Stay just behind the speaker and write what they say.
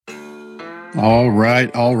All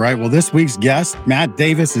right. All right. Well, this week's guest, Matt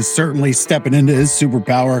Davis, is certainly stepping into his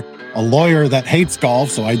superpower. A lawyer that hates golf,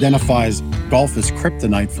 so identifies golf as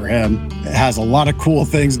kryptonite for him. Has a lot of cool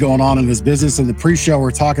things going on in his business. In the pre-show,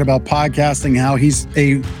 we're talking about podcasting, how he's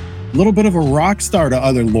a little bit of a rock star to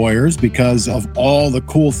other lawyers because of all the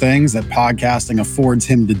cool things that podcasting affords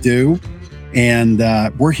him to do. And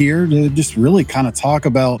we're here to just really kind of talk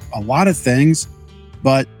about a lot of things.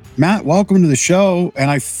 But Matt, welcome to the show.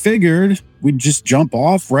 And I figured we'd just jump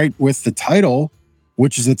off right with the title,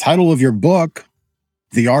 which is the title of your book,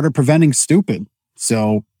 The Art of Preventing Stupid.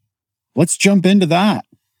 So let's jump into that.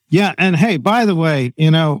 Yeah. And hey, by the way,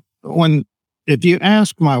 if you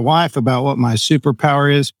ask my wife about what my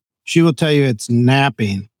superpower is, she will tell you it's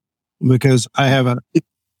napping, because I have an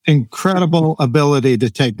incredible ability to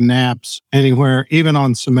take naps anywhere, even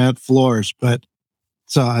on cement floors. But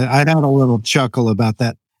so I had a little chuckle about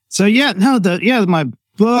that. So my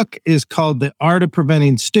book is called The Art of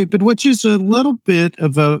Preventing Stupid, which is a little bit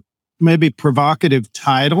of a maybe provocative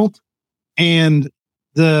title. And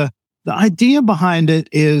the idea behind it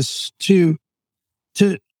is to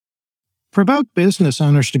provoke business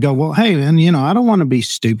owners to go, well, hey, man, I don't want to be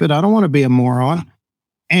stupid. I don't want to be a moron.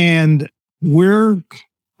 And we're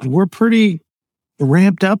pretty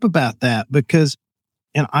ramped up about that because,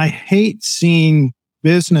 and I hate seeing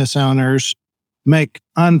business owners make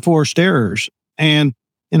unforced errors. And,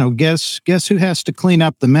 guess who has to clean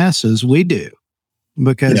up the messes? We do.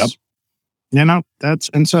 Because,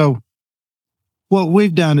 and so what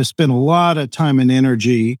we've done is spend a lot of time and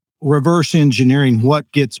energy reverse engineering what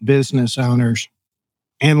gets business owners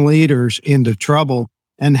and leaders into trouble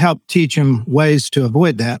and help teach them ways to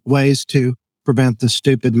avoid that, ways to prevent the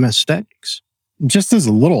stupid mistakes. Just as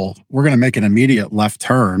we're going to make an immediate left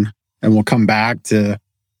turn and we'll come back to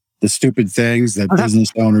the stupid things that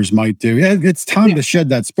business owners might do. Yeah, it's time to shed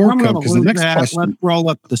that sport coat, because the next question. Let's roll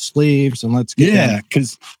up the sleeves and let's get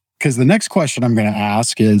because the next question I'm going to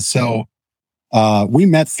ask is, so we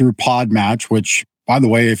met through Podmatch, which, by the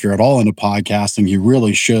way, if you're at all into podcasting, you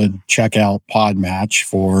really should check out Podmatch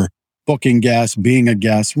for booking guests, being a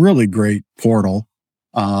guest. Really great portal.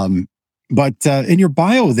 But in your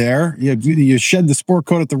bio there, you shed the sport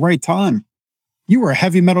coat at the right time. You were a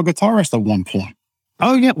heavy metal guitarist at one point.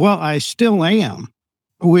 Oh, yeah. Well, I still am.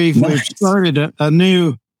 We've started a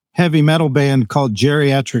new heavy metal band called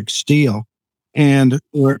Geriatric Steel. And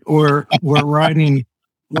we're writing.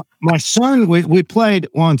 My son, we played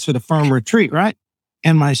once at a firm retreat, right?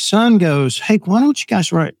 And my son goes, hey, why don't you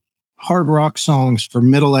guys write hard rock songs for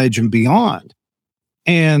middle age and beyond?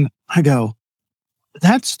 And I go,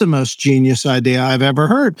 that's the most genius idea I've ever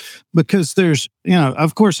heard, because there's,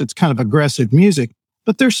 of course, it's kind of aggressive music,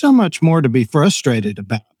 but there's so much more to be frustrated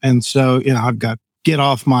about. And so, I've got Get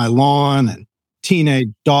Off My Lawn and Teenage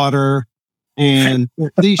Daughter, and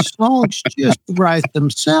these songs just write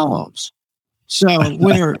themselves. So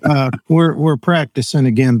we're practicing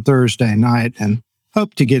again Thursday night and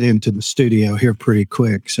hope to get into the studio here pretty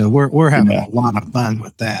quick. So we're having a lot of fun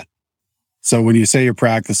with that. So when you say you're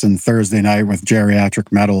practicing Thursday night with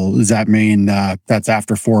Geriatric Metal, does that mean that's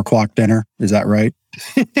after 4:00 dinner? Is that right?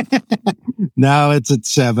 No, it's at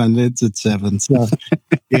 7. It's at 7. So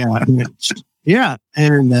yeah.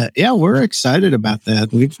 And we're excited about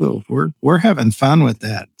that. We're having fun with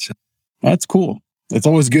that. So. That's cool. It's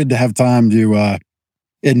always good to have time to,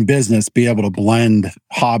 in business, be able to blend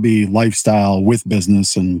hobby, lifestyle with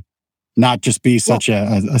business and not just be such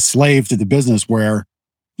a slave to the business where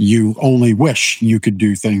you only wish you could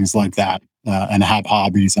do things like that and have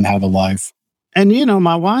hobbies and have a life. And,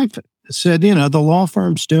 my wife said, the law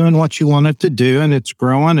firm's doing what you want it to do, and it's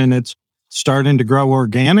growing and it's starting to grow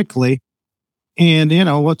organically. And,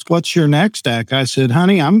 what's your next act? I said,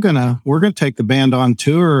 honey, we're going to take the band on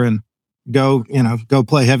tour and go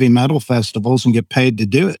play heavy metal festivals and get paid to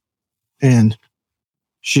do it. And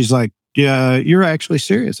she's like, yeah, you're actually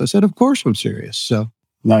serious. I said, of course I'm serious. So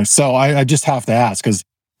nice. So I just have to ask, because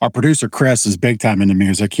our producer, Chris, is big time into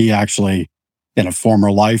music. He actually, in a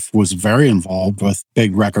former life, was very involved with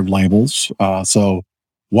big record labels. So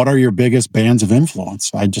what are your biggest bands of influence?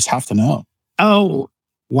 I just have to know. Oh,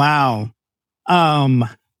 wow. I'm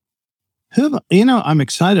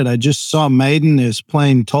excited. I just saw Maiden is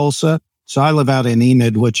playing Tulsa. So I live out in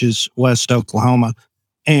Enid, which is West Oklahoma.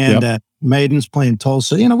 And Maiden's playing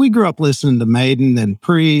Tulsa. We grew up listening to Maiden and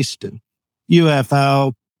Priest and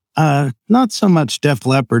UFO. Not so much Def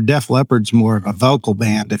Leppard. Def Leppard's more of a vocal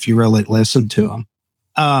band if you really listen to them.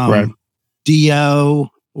 Right. Dio,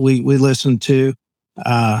 we listen to.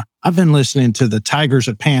 I've been listening to the Tigers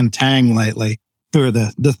of Pantang lately, who are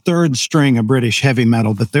the third string of British heavy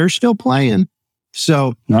metal, but they're still playing.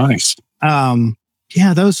 So nice.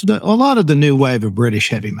 Yeah, a lot of the new wave of British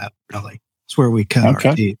heavy metal, really. It's where we cut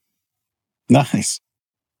our teeth. Nice.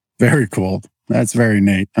 Very cool. That's very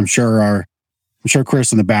neat. I'm sure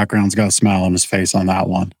Chris in the background's got a smile on his face on that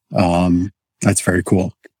one. That's very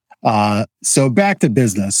cool. So back to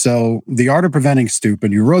business. So The Art of Preventing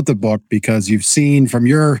Stupid, you wrote the book because you've seen from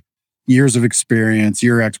your years of experience,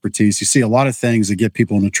 your expertise, you see a lot of things that get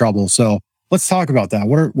people into trouble. So let's talk about that.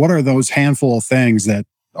 What are those handful of things that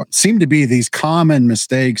seem to be these common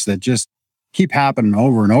mistakes that just keep happening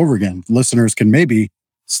over and over again? Listeners can maybe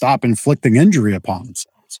stop inflicting injury upon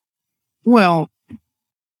themselves. Well,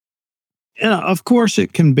 of course,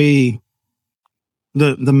 it can be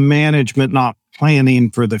the management not planning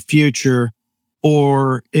for the future,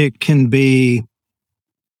 or it can be,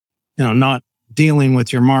 not dealing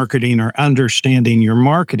with your marketing or understanding your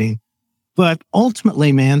marketing. But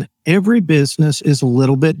ultimately, man, every business is a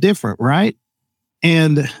little bit different, right?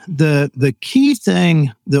 And the key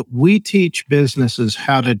thing that we teach businesses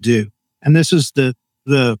how to do, and this is the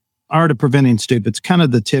Art of Preventing Stupid, it's kind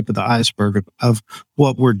of the tip of the iceberg of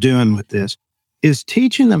what we're doing with this, is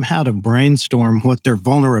teaching them how to brainstorm what their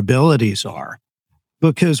vulnerabilities are.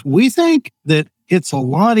 Because we think that it's a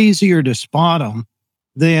lot easier to spot them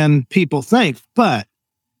than people think. But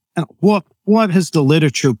what has the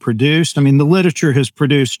literature produced? I mean, the literature has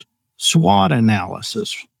produced SWOT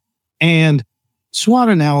analysis. And SWOT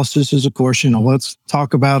analysis is, of course, let's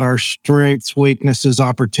talk about our strengths, weaknesses,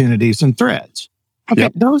 opportunities, and threats. Okay,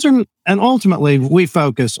 yep. Those are, and ultimately we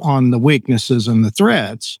focus on the weaknesses and the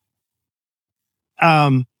threats.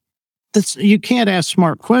 You can't ask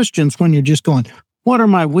smart questions when you're just going, what are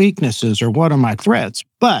my weaknesses or what are my threats?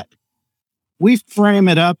 But we frame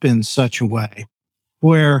it up in such a way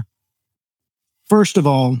where, first of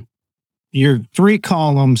all, your 3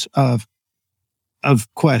 columns of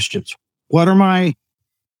questions. What are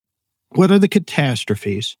the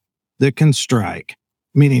catastrophes that can strike?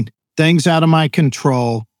 Meaning things out of my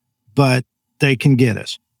control, but they can get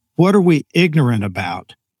us. What are we ignorant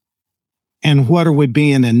about? And what are we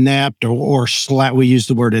being inept or slack? We use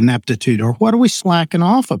the word ineptitude, or what are we slacking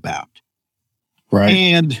off about? Right.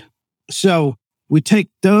 And so we take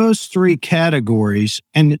those 3 categories,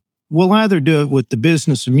 and we'll either do it with the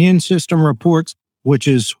business immune system reports, which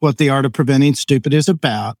is what The Art of Preventing Stupid is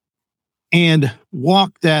about, and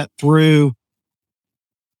walk that through.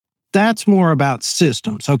 That's more about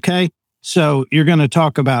systems, okay? So you're going to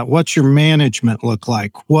talk about what's your management look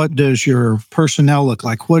like? What does your personnel look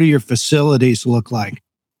like? What do your facilities look like?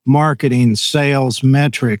 Marketing, sales,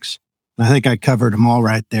 metrics. I think I covered them all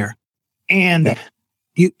right there. And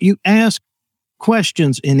you ask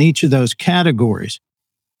questions in each of those categories.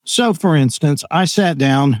 So, for instance, I sat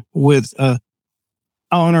down with a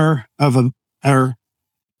owner of or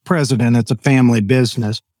president, it's a family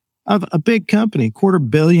business, of a big company,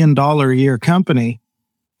 $250 million a year company,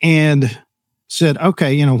 and said,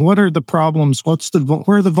 okay, what are the problems? Where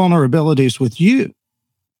are the vulnerabilities with you?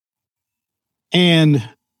 And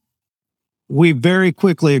we very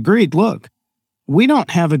quickly agreed, look, we don't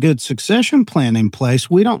have a good succession plan in place.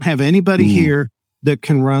 We don't have anybody here that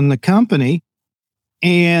can run the company.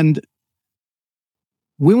 And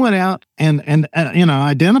we went out and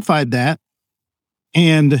identified that.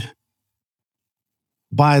 And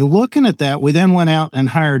by looking at that, we then went out and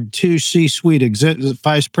hired 2 C-suite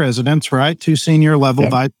vice presidents, right? 2 senior level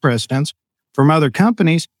vice presidents from other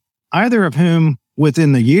companies, either of whom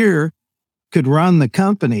within the year could run the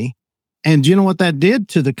company. And you know what that did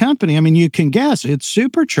to the company? I mean, you can guess, it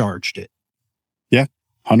supercharged it. Yeah,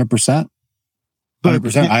 100%.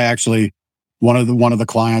 100%. I actually, one of the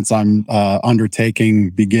clients I'm undertaking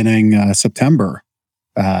beginning September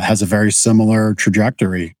has a very similar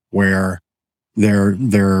trajectory where there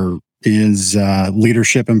is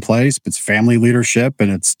leadership in place, but it's family leadership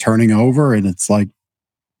and it's turning over, and it's like,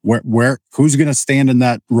 who's going to stand in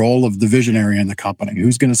that role of the visionary in the company?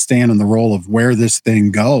 Who's going to stand in the role of where this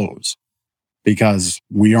thing goes? Because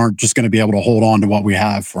we aren't just going to be able to hold on to what we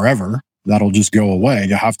have forever. That'll just go away.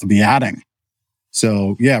 You have to be adding.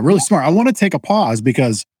 So yeah, really smart. I want to take a pause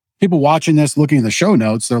because people watching this, looking at the show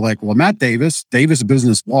notes, they're like, well, Matt Davis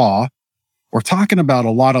Business Law. We're talking about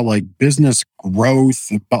a lot of like business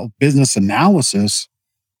growth, about business analysis,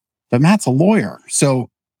 but Matt's a lawyer. So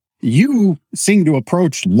you seem to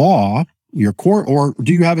approach law, your core, or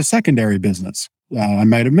do you have a secondary business? I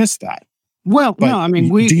might have missed that. Well, no, I mean,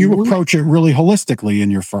 do you approach it really holistically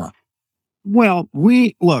in your firm? Well,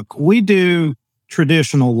 we do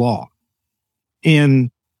traditional law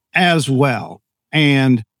as well.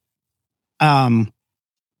 And by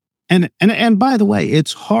the way,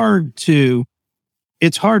 it's hard to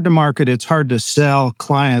it's hard to market. It's hard to sell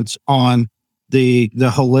clients on the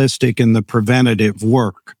holistic and the preventative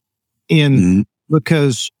work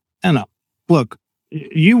because, look,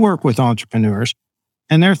 you work with entrepreneurs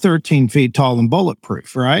and they're 13 feet tall and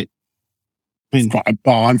bulletproof, right?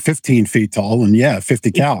 I'm 15 feet tall and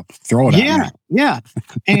 50 cal. Throw it at me. Yeah.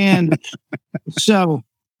 And so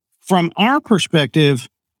from our perspective,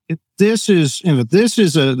 this is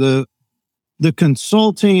the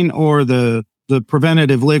consulting or the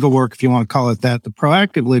preventative legal work, if you want to call it that, the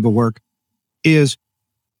proactive legal work is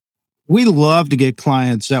we love to get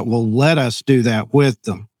clients that will let us do that with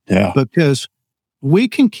them. Yeah. Because we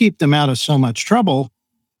can keep them out of so much trouble.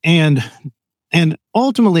 And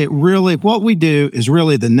ultimately, what we do is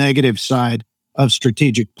really the negative side of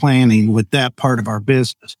strategic planning with that part of our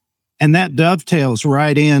business. And that dovetails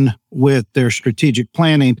right in with their strategic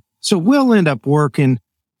planning. So we'll end up working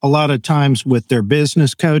a lot of times with their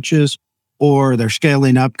business coaches or their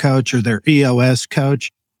scaling up coach or their EOS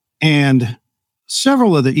coach. And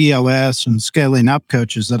several of the EOS and scaling up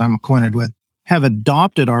coaches that I'm acquainted with have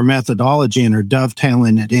adopted our methodology and are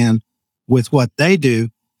dovetailing it in with what they do.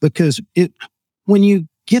 Because when you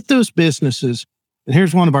get those businesses, and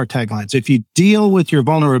here's one of our taglines, if you deal with your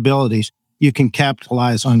vulnerabilities, you can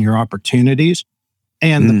capitalize on your opportunities.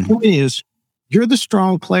 And the point is, you're the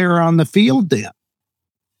strong player on the field then.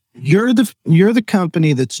 You're the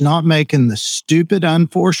company that's not making the stupid,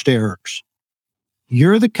 unforced errors.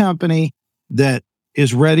 You're the company that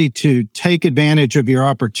is ready to take advantage of your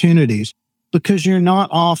opportunities because you're not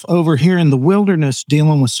off over here in the wilderness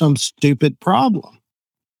dealing with some stupid problem.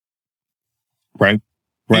 Right.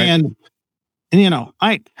 And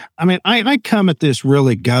I come at this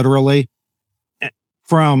really gutturally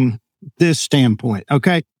from this standpoint.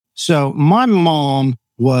 Okay. So my mom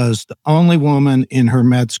was the only woman in her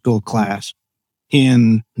med school class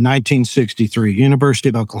in 1963, University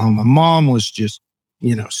of Oklahoma. Mom was just,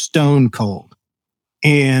 stone cold.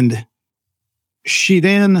 And she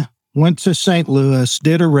then went to St. Louis,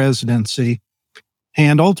 did her residency,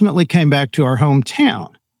 and ultimately came back to our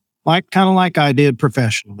hometown. Kind of like I did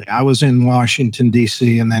professionally. I was in Washington,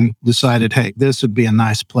 D.C., and then decided, hey, this would be a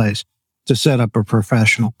nice place to set up a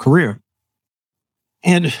professional career.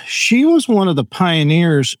 And she was one of the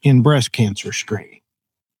pioneers in breast cancer screening.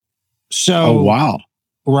 So, oh, wow.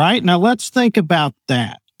 Right? Now, let's think about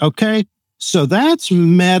that. Okay. So that's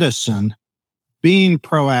medicine being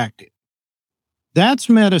proactive. That's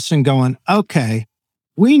medicine going, okay,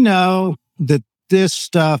 we know that this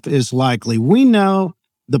stuff is likely. We know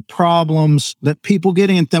the problems that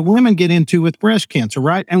that women get into with breast cancer,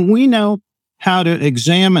 right? And we know how to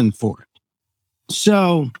examine for it.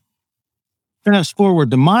 So fast forward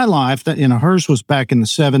to my life, that hers was back in the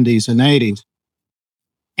 70s and 80s.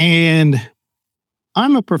 And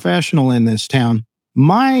I'm a professional in this town.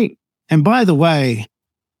 And by the way,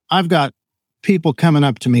 I've got people coming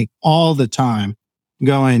up to me all the time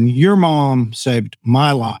going, your mom saved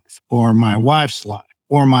my life or my wife's life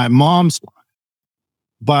or my mom's life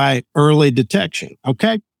by early detection.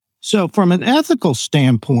 Okay. So from an ethical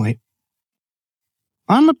standpoint,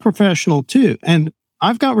 I'm a professional too. And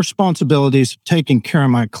I've got responsibilities of taking care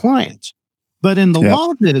of my clients. But in the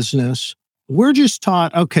law business, we're just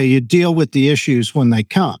taught, okay, you deal with the issues when they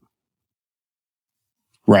come.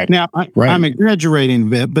 Right. Now, I'm exaggerating a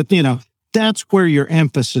bit, but that's where your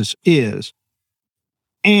emphasis is.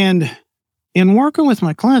 And in working with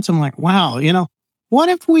my clients, I'm like, wow, what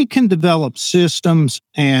if we can develop systems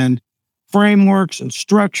and frameworks and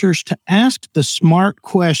structures to ask the smart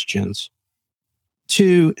questions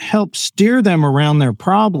to help steer them around their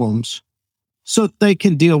problems so that they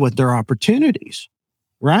can deal with their opportunities,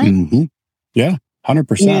 right? Mm-hmm. Yeah,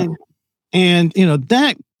 100%. And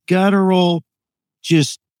that guttural,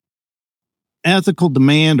 just ethical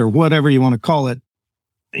demand or whatever you want to call it,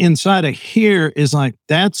 inside of here is like,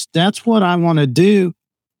 that's what I want to do.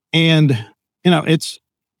 And it's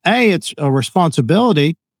a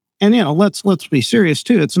responsibility, and let's be serious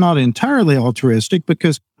too. It's not entirely altruistic,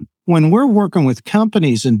 because when we're working with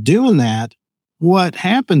companies and doing that, what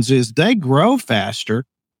happens is they grow faster,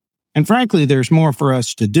 and frankly, there's more for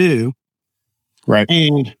us to do. Right.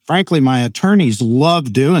 And frankly, my attorneys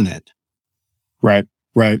love doing it. Right.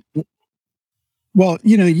 Well,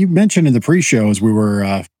 you mentioned in the pre-shows we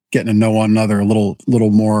were getting to know one another a little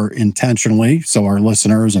more intentionally, so our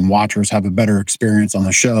listeners and watchers have a better experience on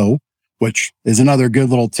the show, which is another good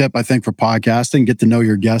little tip, I think, for podcasting. Get to know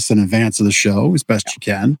your guests in advance of the show as best you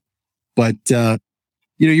can. But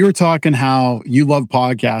you were talking how you love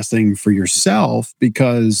podcasting for yourself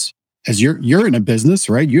because as you're in a business,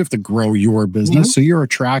 right? You have to grow your business, so you're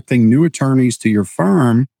attracting new attorneys to your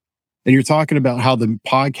firm. And you're talking about how the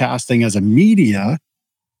podcasting as a media,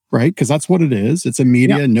 right? Because that's what it is. It's a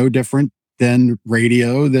media, no different than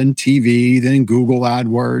radio, than TV, than Google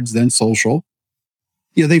AdWords, than social.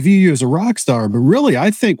 They view you as a rock star, but really,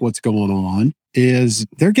 I think what's going on is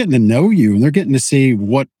they're getting to know you and they're getting to see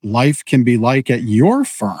what life can be like at your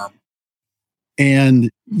firm. And,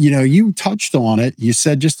 you touched on it. You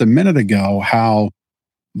said just a minute ago how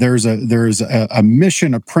there's a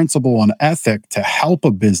mission, a principle, an ethic to help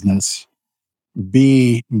a business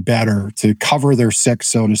be better, to cover their six,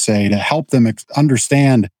 so to say, to help them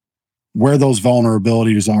understand where those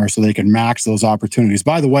vulnerabilities are so they can max those opportunities.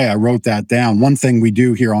 By the way, I wrote that down. One thing we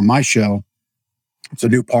do here on my show, it's a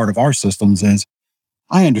new part of our systems, is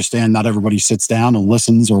I understand not everybody sits down and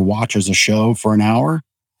listens or watches a show for an hour.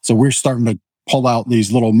 So we're starting to pull out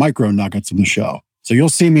these little micro nuggets in the show. So you'll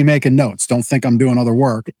see me making notes. Don't think I'm doing other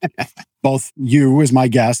work. Both you as my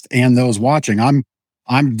guest and those watching.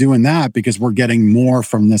 I'm doing that because we're getting more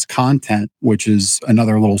from this content, which is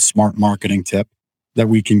another little smart marketing tip that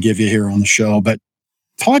we can give you here on the show. But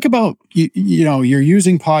talk about, you're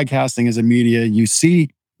using podcasting as a media. You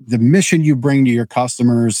see the mission you bring to your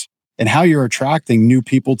customers and how you're attracting new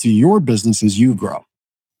people to your business as you grow.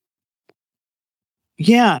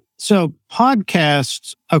 Yeah. So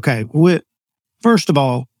podcasts, okay. First of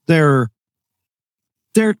all, they're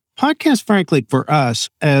podcasts, frankly, for us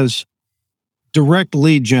as direct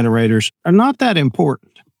lead generators are not that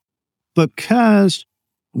important because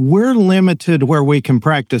we're limited where we can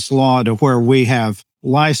practice law to where we have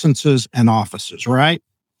licenses and offices, right?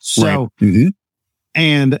 So, right. Mm-hmm.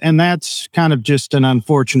 and that's kind of just an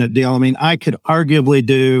unfortunate deal. I mean, I could arguably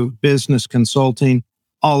do business consulting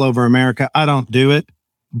all over America. I don't do it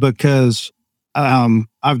because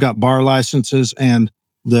I've got bar licenses, and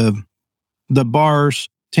the bars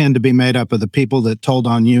tend to be made up of the people that told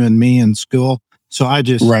on you and me in school. So I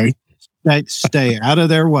just stay out of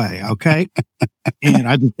their way, okay? And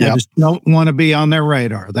I just don't want to be on their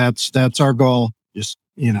radar. That's our goal. Just,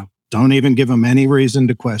 don't even give them any reason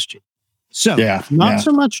to question. So not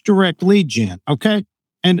so much direct lead gen, okay?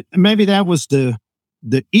 And maybe that was the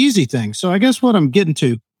easy thing. So I guess what I'm getting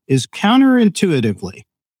to is counterintuitively,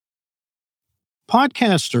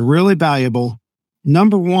 podcasts are really valuable.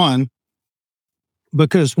 Number one,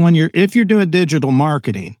 because if you're doing digital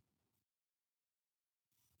marketing,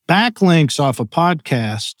 backlinks off of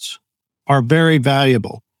podcasts are very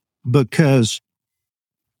valuable because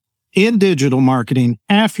in digital marketing,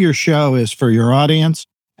 half your show is for your audience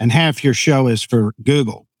and half your show is for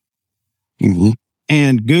Google. Mm-hmm.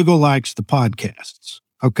 And Google likes the podcasts.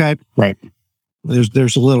 Okay. Right.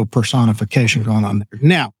 There's a little personification going on there.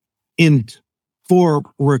 Now, for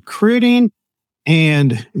recruiting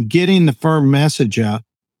and getting the firm message out,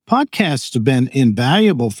 podcasts have been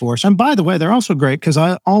invaluable for us. And by the way, they're also great because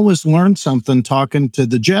I always learn something talking to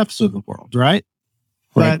the Jeffs of the world, right?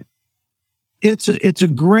 But it's a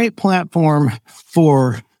great platform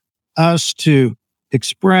for us to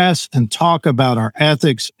express and talk about our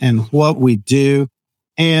ethics and what we do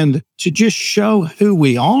and to just show who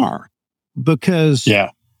we are because,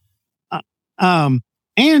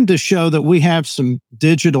 and to show that we have some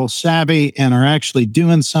digital savvy and are actually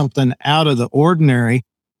doing something out of the ordinary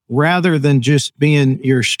rather than just being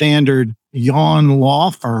your standard yawn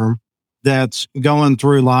law firm that's going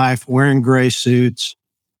through life wearing gray suits,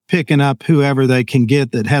 picking up whoever they can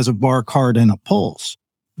get that has a bar card and a pulse.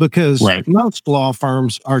 Because most law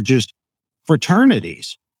firms are just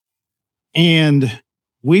fraternities. And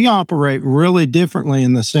we operate really differently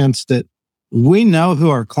in the sense that we know who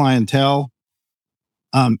our clientele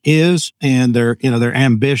is, and they're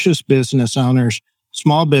ambitious business owners,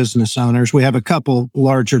 small business owners. We have a couple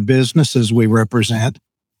larger businesses we represent,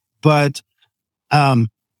 but I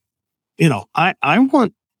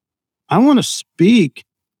want to speak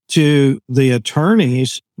to the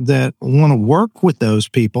attorneys that want to work with those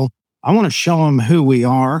people. I want to show them who we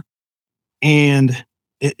are, and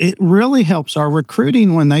it really helps our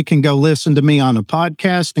recruiting when they can go listen to me on a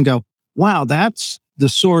podcast and go, "Wow, that's the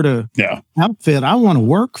sort of outfit I want to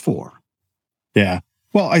work for." Yeah.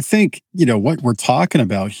 Well, I think, what we're talking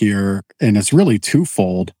about here, and it's really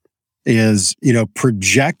twofold, is,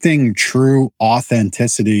 projecting true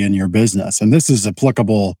authenticity in your business. And this is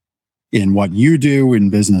applicable in what you do in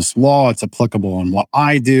business law. It's applicable in what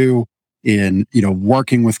I do in,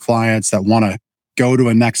 working with clients that want to go to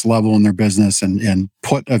a next level in their business and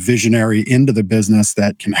put a visionary into the business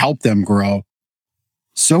that can help them grow.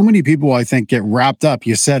 So many people, I think, get wrapped up,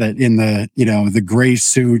 you said it, in the gray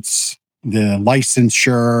suits, the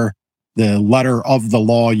licensure, the letter of the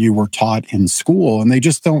law you were taught in school, and they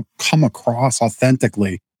just don't come across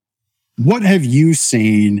authentically. What have you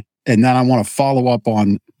seen And then I want to follow up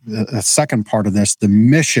on the second part of this, the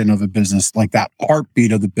mission of a business, like that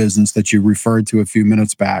heartbeat of the business that you referred to a few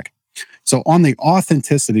minutes back. So on the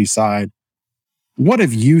authenticity side, what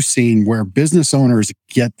have you seen where business owners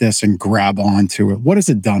get this and grab onto it? What has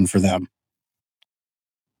it done for them?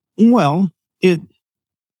 Well,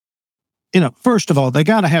 first of all, they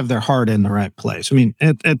got to have their heart in the right place. I mean,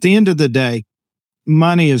 at the end of the day,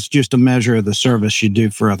 money is just a measure of the service you do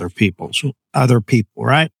for other people,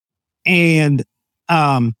 right? And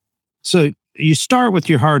so you start with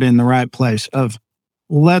your heart in the right place of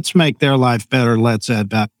let's make their life better. Let's add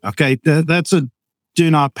value. Okay. That's a do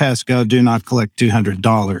not pass go, do not collect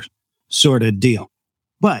 $200 sort of deal.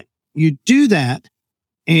 But you do that.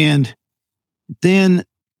 And then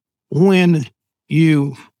when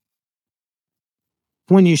you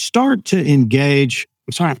start to engage,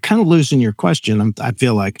 I'm sorry, I'm kind of losing your question. I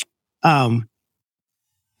feel like,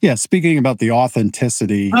 yeah, speaking about the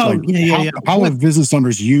authenticity, how have business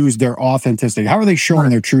owners use their authenticity? How are they showing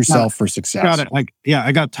their true self for success? Got it.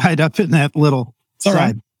 I got tied up in that little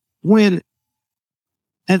side. Right.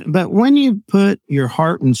 But when you put your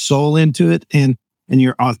heart and soul into it and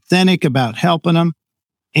you're authentic about helping them,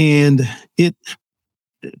 and it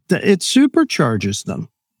supercharges them.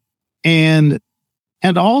 And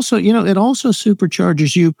also, it also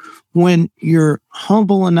supercharges you when you're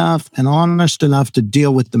humble enough and honest enough to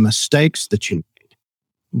deal with the mistakes that you made.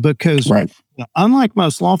 Because unlike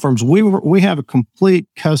most law firms, we have a complete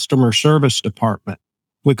customer service department.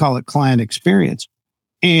 We call it client experience.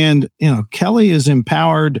 And, Kelly is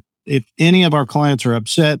empowered if any of our clients are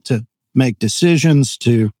upset to make decisions,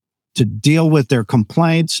 to deal with their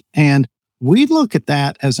complaints. And we look at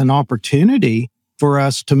that as an opportunity for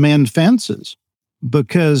us to mend fences.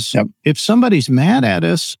 Because if somebody's mad at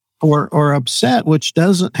us or upset, which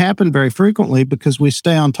doesn't happen very frequently because we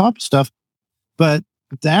stay on top of stuff, but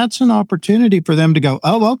that's an opportunity for them to go,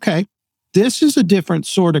 oh, okay, this is a different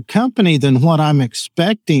sort of company than what I'm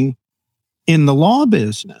expecting in the law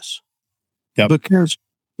business. Because,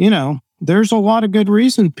 there's a lot of good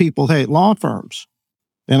reason people hate law firms.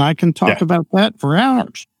 And I can talk about that for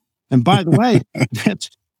hours. And by the way,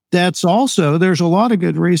 that's also, there's a lot of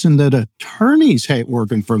good reason that attorneys hate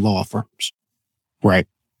working for law firms. Right.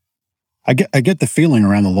 I get the feeling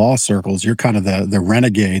around the law circles, you're kind of the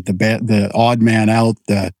renegade, the odd man out,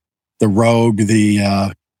 the rogue,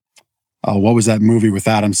 what was that movie with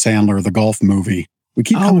Adam Sandler, the golf movie? We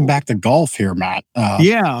keep coming back to golf here, Matt.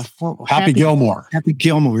 Happy Gilmore. Happy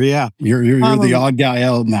Gilmore, yeah. You're the odd guy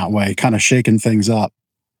out in that way, kind of shaking things up,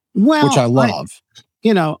 which I love.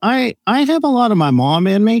 I have a lot of my mom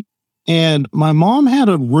in me, and my mom had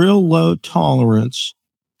a real low tolerance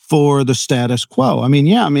for the status quo.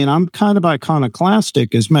 I'm kind of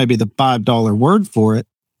iconoclastic is maybe the $5 word for it,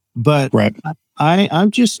 but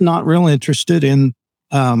I'm just not real interested in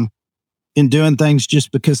doing things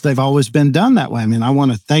just because they've always been done that way. I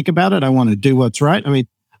want to think about it. I want to do what's right.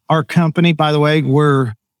 Our company, by the way,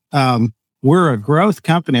 we're a growth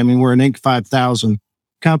company. We're an Inc. 5000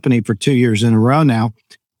 company for 2 years in a row now.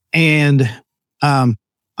 And I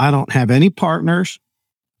don't have any partners,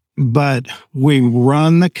 but we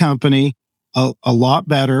run the company a lot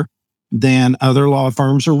better than other law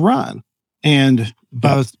firms are run. And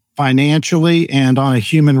both financially and on a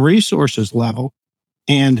human resources level.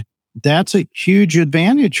 And that's a huge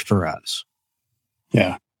advantage for us.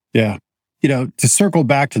 Yeah. Yeah. To circle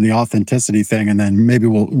back to the authenticity thing, and then maybe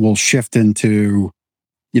we'll shift into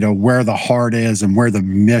where the heart is and where the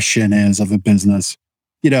mission is of a business.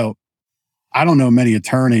 I don't know many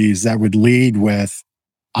attorneys that would lead with,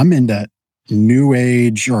 I'm into new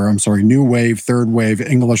wave, third wave,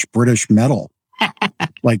 English, British metal.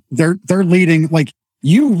 Like they're leading, like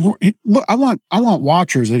I want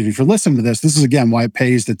watchers. If you're listening to this is again why it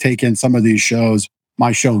pays to take in some of these shows,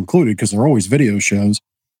 my show included, because they're always video shows.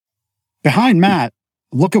 Behind Matt,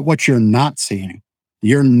 look at what you're not seeing.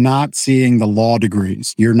 You're not seeing the law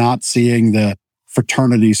degrees. You're not seeing the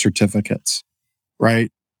fraternity certificates,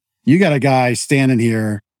 right? You got a guy standing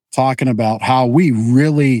here talking about how we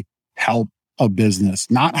really help a business,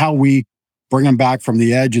 not how we bring them back from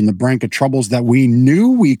the edge and the brink of troubles that we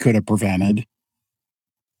knew we could have prevented.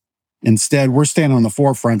 Instead, we're standing on the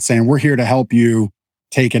forefront saying, we're here to help you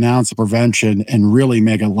take an ounce of prevention and really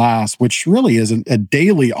make it last, which really is a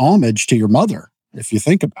daily homage to your mother. If you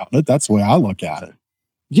think about it, that's the way I look at it.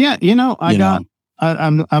 Yeah.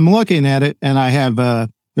 I'm looking at it, and I have,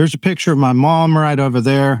 there's a picture of my mom right over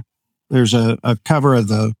there. There's a cover of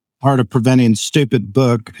the Art of Preventing Stupid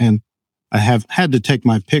book. And I have had to take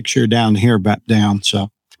my picture down here back down. So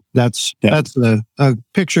that's a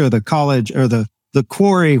picture of the college or the the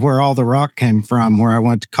quarry where all the rock came from, where I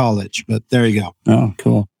went to college. But there you go. Oh,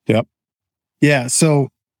 cool. Yep. Yeah. So,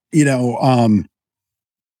 and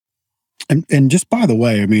just by the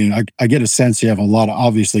way, I mean, I get a sense you have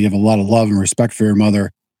obviously you have a lot of love and respect for your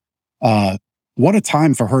mother. What a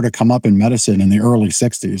time for her to come up in medicine in the early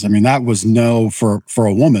 60s. I mean, that was for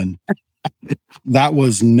a woman, that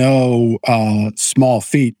was no small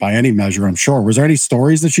feat by any measure, I'm sure. Was there any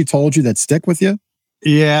stories that she told you that stick with you?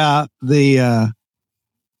 Yeah.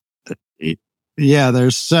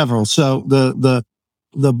 There's several. So the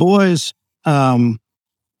boys,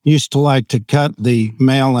 used to like to cut the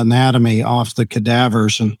male anatomy off the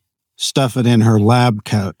cadavers and stuff it in her lab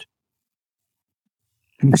coat.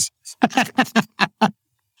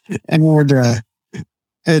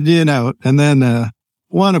 and then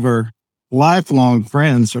one of her lifelong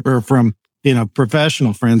friends, or from,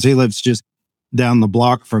 professional friends, he lives just down the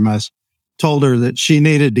block from us, told her that she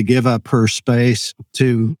needed to give up her space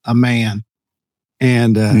to a man.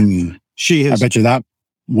 And she has, I bet you that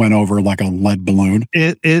went over like a lead balloon.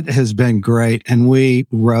 It has been great. And we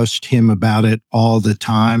roast him about it all the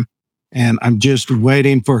time. And I'm just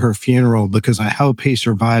waiting for her funeral because I hope he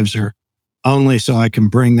survives her, only so I can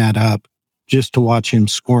bring that up just to watch him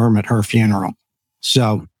squirm at her funeral.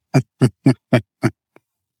 So,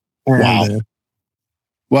 wow.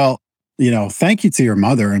 Well, thank you to your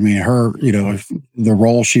mother. I mean, her, the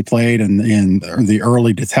role she played in the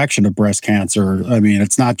early detection of breast cancer. I mean,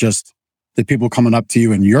 it's not just the people coming up to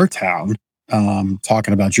you in your town,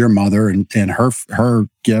 talking about your mother and her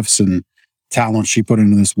gifts and talent she put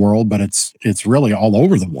into this world, but it's really all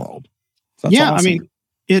over the world. So that's awesome. I mean,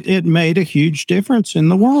 it made a huge difference in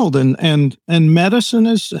the world, and medicine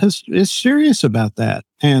is serious about that.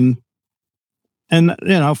 And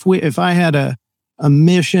if I had a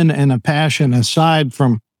mission and a passion aside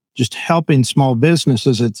from just helping small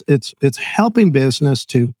businesses, it's helping business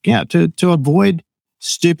to avoid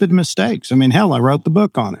stupid mistakes. I mean, hell, I wrote the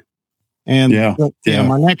book on it. And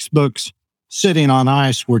my next book's sitting on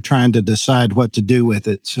ice. We're trying to decide what to do with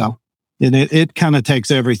it. So it kind of takes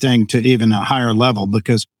everything to even a higher level,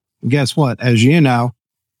 because guess what? As you know,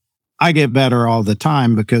 I get better all the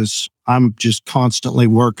time because I'm just constantly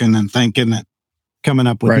working and thinking and coming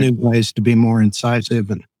up with new ways to be more incisive.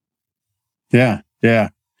 And yeah.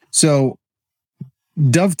 So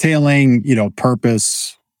dovetailing,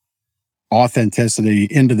 purpose, authenticity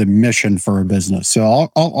into the mission for a business. So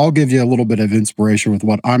I'll give you a little bit of inspiration with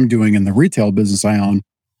what I'm doing in the retail business I own.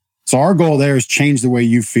 So our goal there is change the way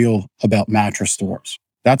you feel about mattress stores.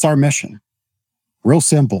 That's our mission. Real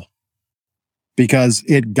simple, because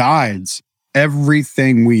it guides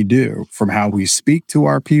everything we do, from how we speak to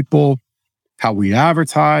our people, how we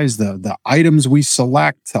advertise, the items we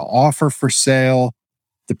select to offer for sale,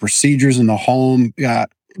 the procedures in the home.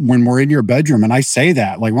 When we're in your bedroom, and I say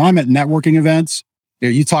that, like when I'm at networking events,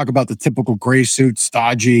 you talk about the typical gray suit,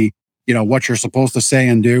 stodgy, what you're supposed to say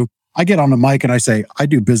and do. I get on the mic and I say, I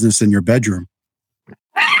do business in your bedroom.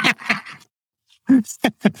 And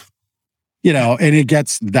it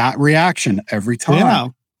gets that reaction every time. Yeah.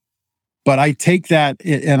 But I take that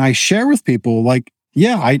and I share with people, like,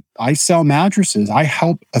 I sell mattresses. I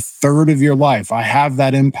help a third of your life. I have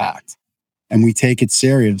that impact, and we take it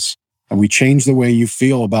serious. And we change the way you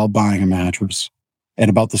feel about buying a mattress and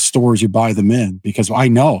about the stores you buy them in, because I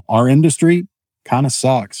know our industry kind of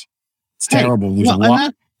sucks. It's terrible.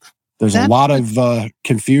 There's a lot of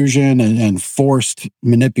confusion and forced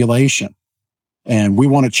manipulation, and we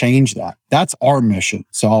want to change that. That's our mission.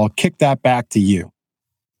 So I'll kick that back to you.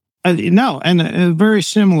 Very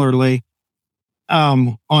similarly,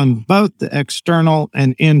 on both the external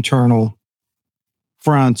and internal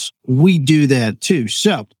fronts, we do that too.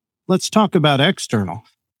 So let's talk about external.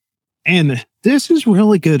 And this is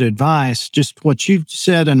really good advice, just what you've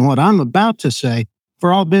said and what I'm about to say,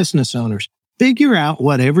 for all business owners. Figure out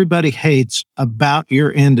what everybody hates about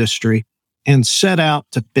your industry and set out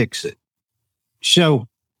to fix it. So,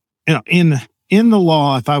 in the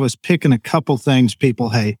law, if I was picking a couple things people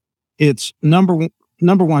hate, it's number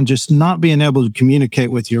one, just not being able to communicate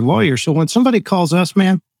with your lawyer. So when somebody calls us,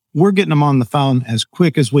 man, we're getting them on the phone as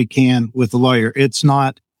quick as we can with the lawyer. It's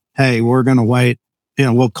not, hey, we're going to wait.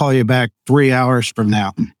 We'll call you back 3 hours from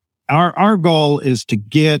now. Our goal is to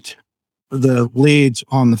get the leads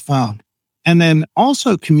on the phone, and then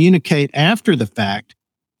also communicate after the fact.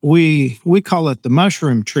 We call it the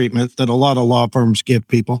mushroom treatment that a lot of law firms give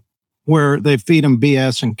people, where they feed them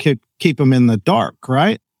BS and keep them in the dark,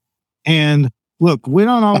 right? And look, we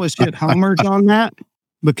don't always hit homers on that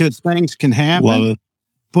because things can happen. Love it.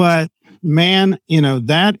 But man,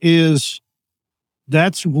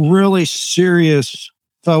 that's really serious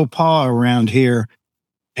faux pas around here.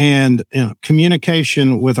 And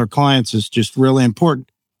communication with our clients is just really important.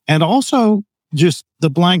 And also just the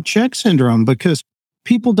blank check syndrome, because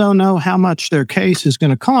people don't know how much their case is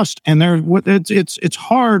going to cost. And it's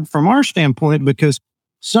hard from our standpoint because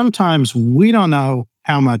sometimes we don't know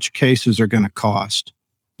how much cases are going to cost.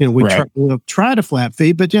 We'll try to flat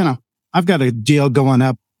fee, but I've got a deal going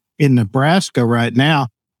up in Nebraska right now,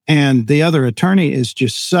 and the other attorney is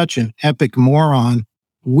just such an epic moron.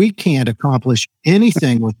 We can't accomplish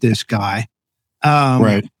anything with this guy.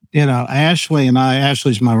 Ashley and I,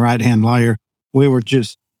 Ashley's my right-hand lawyer, we were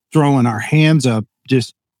just throwing our hands up,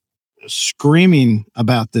 just screaming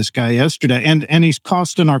about this guy yesterday. And he's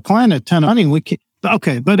costing our client a ton of money.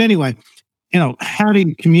 But anyway, how do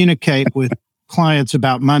you communicate with clients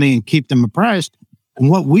about money and keep them apprised? And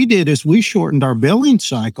what we did is we shortened our billing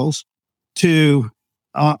cycles to,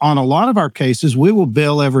 on a lot of our cases, we will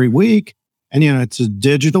bill every week. And, it's a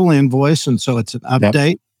digital invoice. And so it's an update.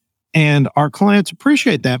 Yep. And our clients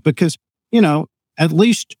appreciate that because, at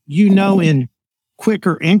least, in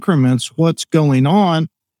quicker increments what's going on.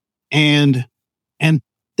 And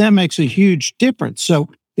that makes a huge difference. So,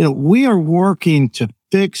 we are working to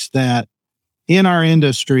fix that in our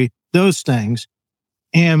industry, those things.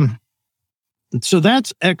 And so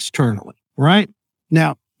that's externally, right?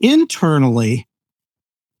 Now, internally,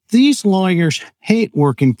 these lawyers hate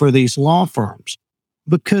working for these law firms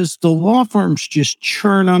because the law firms just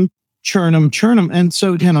churn them. And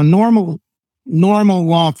so, normal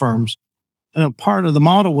law firms, part of the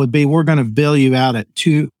model would be, we're going to bill you out at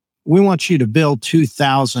we want you to bill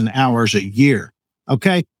 2,000 hours a year.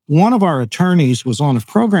 Okay. One of our attorneys was on a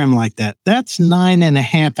program like that. That's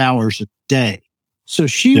 9.5 hours a day. So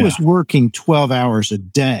she was working 12 hours a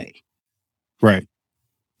day. Right.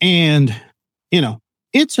 And,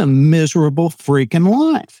 it's a miserable freaking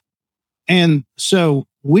life. And so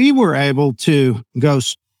we were able to go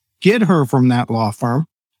get her from that law firm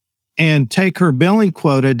and take her billing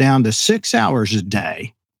quota down to 6 hours a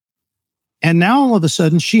day. And now all of a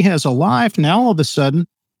sudden she has a life. Now all of a sudden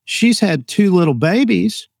she's had 2 little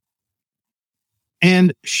babies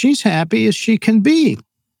and she's happy as she can be.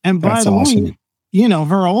 And by the way,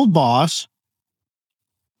 her old boss,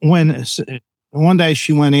 when one day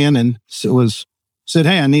she went in and said,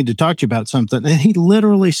 "Hey, I need to talk to you about something." And he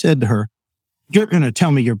literally said to her, "You're going to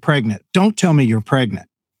tell me you're pregnant. Don't tell me you're pregnant."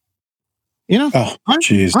 Oh,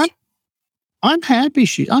 geez. I'm happy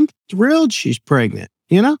I'm thrilled she's pregnant,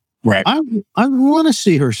 Right. I want to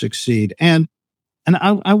see her succeed. And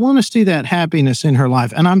I want to see that happiness in her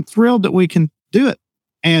life. And I'm thrilled that we can do it.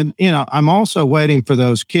 And, I'm also waiting for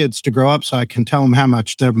those kids to grow up so I can tell them how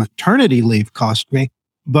much their maternity leave cost me.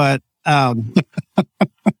 But, and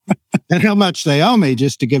how much they owe me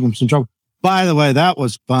just to give them some trouble. By the way, that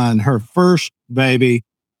was fun. Her first baby,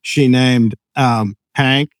 she named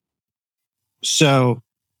Hank. So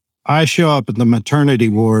I show up at the maternity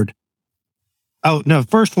ward. Oh, no,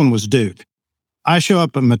 first one was Duke. I show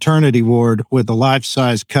up at maternity ward with a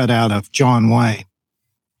life-size cutout of John Wayne.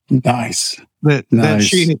 Nice.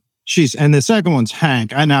 She's, and the second one's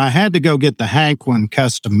Hank. I had to go get the Hank one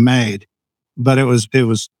custom made, but it was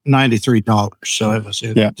 $93. So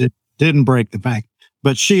it didn't break the bank.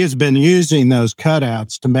 But she has been using those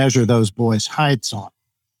cutouts to measure those boys' heights on.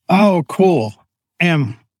 Oh, cool.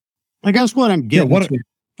 And I guess what I'm getting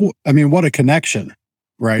what a connection,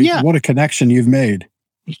 right? Yeah. What a connection you've made.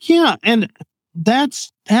 Yeah. And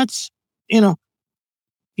that's,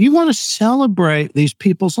 you want to celebrate these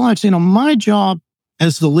people's lives. My job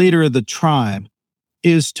as the leader of the tribe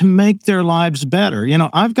is to make their lives better.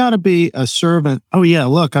 I've got to be a servant. Oh yeah,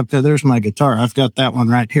 look up there. There's my guitar. I've got that one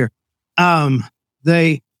right here. My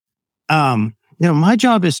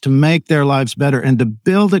job is to make their lives better and to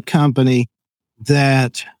build a company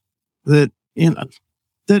that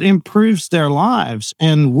improves their lives.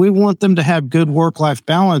 And we want them to have good work-life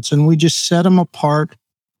balance. And we just set them apart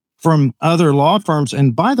from other law firms.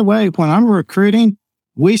 And by the way, when I'm recruiting,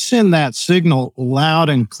 we send that signal loud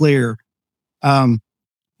and clear.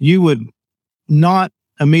 You would not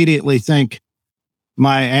immediately think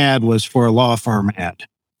my ad was for a law firm ad.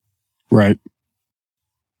 Right.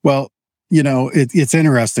 Well, it's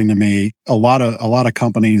interesting to me. A lot of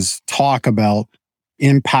companies talk about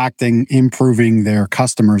improving their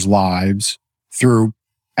customers' lives through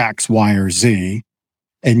X, Y, or Z,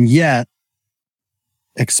 and yet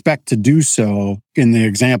expect to do so in the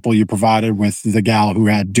example you provided with the gal who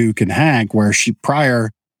had Duke and Hank, where she prior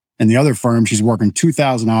in the other firm, she's working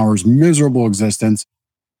 2,000 hours, miserable existence,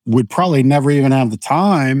 would probably never even have the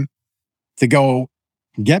time to go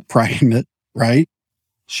get pregnant, right?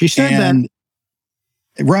 She said that.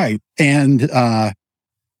 Right. And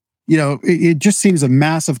it just seems a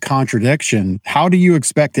massive contradiction. How do you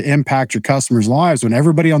expect to impact your customers' lives when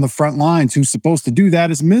everybody on the front lines who's supposed to do that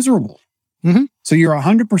is miserable? Mm-hmm. So you're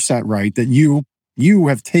 100% right that you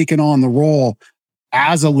have taken on the role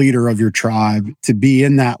as a leader of your tribe to be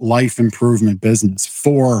in that life improvement business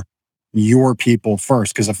for your people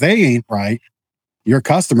first. Because if they ain't right, your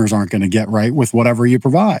customers aren't going to get right with whatever you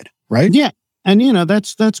provide, right? Yeah. And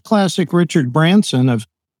that's classic Richard Branson of,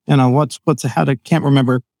 can't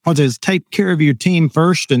remember what it is, take care of your team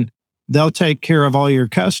first and they'll take care of all your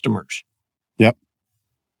customers. Yep.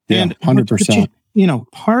 Yeah, and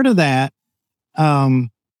 100%. Part of that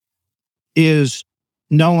is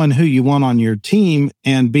knowing who you want on your team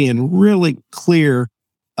and being really clear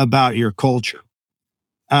about your culture.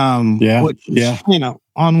 Which is,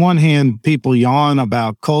 on one hand, people yawn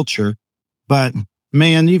about culture, but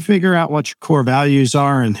man, you figure out what your core values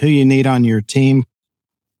are and who you need on your team,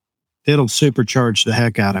 it'll supercharge the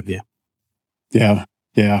heck out of you. Yeah.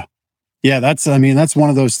 Yeah. Yeah. That's one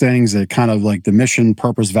of those things that kind of like the mission,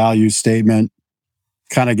 purpose, values statement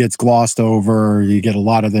kind of gets glossed over. You get a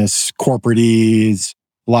lot of this corporate-ese,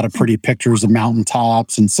 a lot of pretty pictures of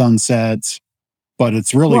mountaintops and sunsets, but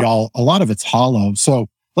it's really a lot of it's hollow. So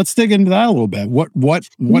let's dig into that a little bit.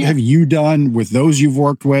 What have you done with those you've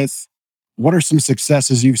worked with? What are some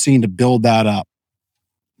successes you've seen to build that up?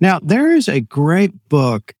 Now, there is a great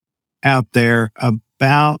book out there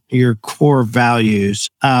about your core values.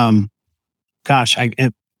 It's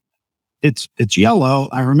yellow.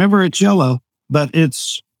 I remember it's yellow, but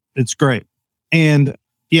it's great. And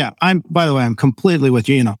by the way, I'm completely with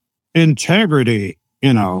you, integrity,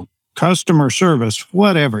 customer service,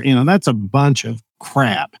 whatever, that's a bunch of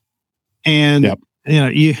crap. And,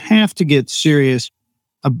 you have to get serious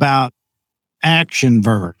about action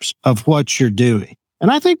verbs of what you're doing.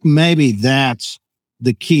 And I think maybe that's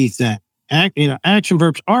the key thing. Action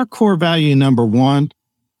verbs, our core value number one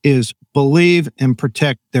is believe and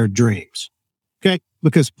protect their dreams. Okay.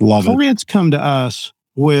 Because clients come to us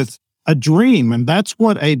with a dream, and that's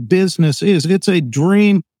what a business is. It's a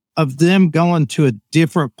dream of them going to a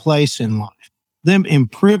different place in life, them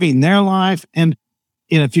improving their life. And,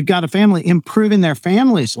 if you've got a family, improving their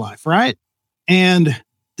family's life, right? And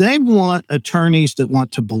they want attorneys that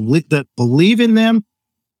want to believe in them,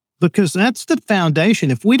 because that's the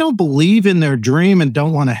foundation. If we don't believe in their dream and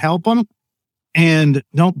don't want to help them and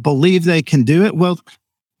don't believe they can do it, well,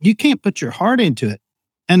 you can't put your heart into it.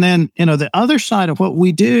 And then, the other side of what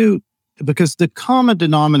we do, because the common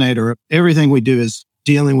denominator of everything we do is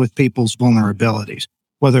dealing with people's vulnerabilities,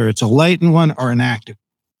 whether it's a latent one or an active.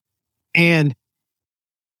 And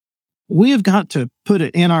we have got to put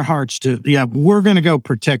it in our hearts we're going to go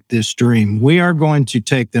protect this dream. We are going to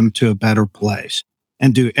take them to a better place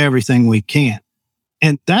and do everything we can.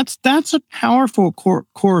 And that's a powerful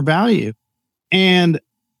core value. And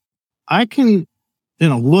I can,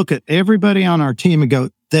 look at everybody on our team and go,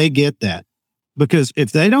 they get that. Because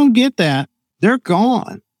if they don't get that, they're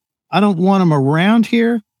gone. I don't want them around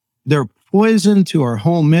here. They're poison to our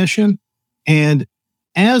whole mission. And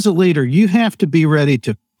as a leader, you have to be ready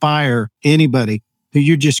to fire anybody who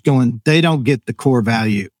you're just going, they don't get the core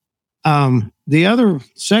value. The other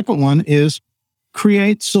second one is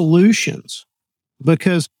create solutions,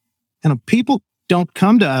 because people don't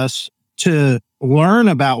come to us to learn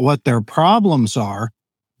about what their problems are.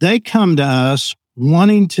 They come to us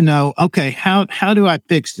wanting to know, okay, how do I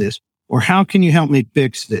fix this? Or how can you help me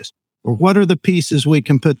fix this? Or what are the pieces we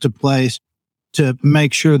can put to place to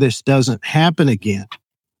make sure this doesn't happen again?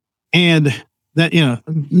 And that,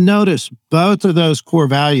 notice both of those core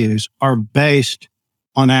values are based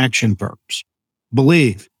on action verbs: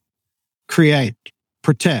 believe, create,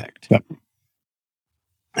 protect. Yep.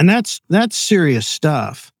 And that's serious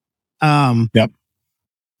stuff. Yep.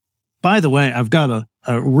 By the way, I've got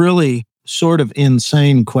a really sort of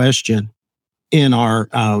insane question in our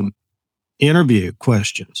interview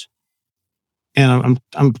questions. And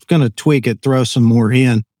I'm going to tweak it, throw some more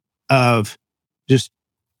in of just,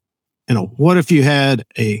 what if you had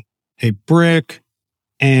a brick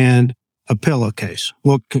and a pillowcase?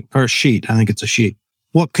 Or a sheet? I think it's a sheet.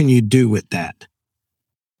 What can you do with that?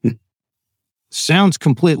 Sounds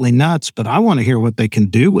completely nuts, but I want to hear what they can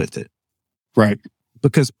do with it. Right.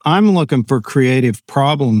 Because I'm looking for creative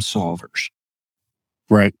problem solvers.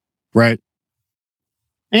 Right. Right.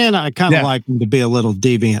 And I kind of like them to be a little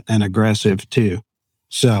deviant and aggressive too.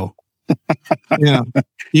 So,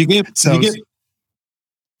 you get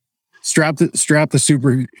strap the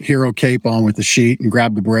superhero cape on with the sheet and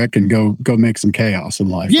grab the brick and go make some chaos in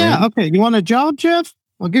life. Yeah. Right? Okay. You want a job, Jeff?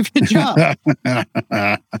 I'll give you a job.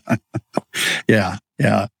 Yeah.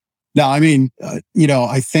 No, I mean,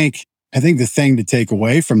 I think the thing to take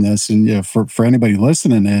away from this, and for anybody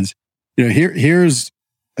listening, is here's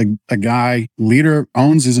a guy, leader,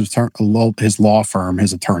 owns his law firm,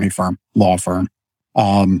 his attorney firm, law firm,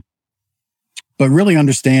 but really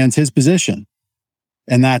understands his position,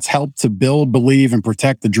 and that's helped to build, believe, and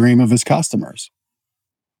protect the dream of his customers.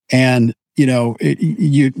 And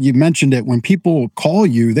you mentioned it, when people call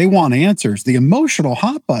you, they want answers. The emotional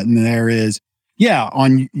hot button there is,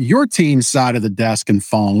 on your team's side of the desk and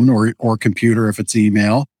phone or computer, if it's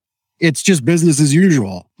email, it's just business as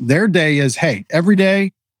usual. Their day is, hey, every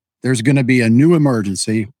day there's going to be a new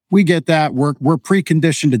emergency. We get that. We're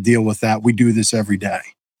preconditioned to deal with that. We do this every day.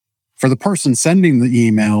 For the person sending the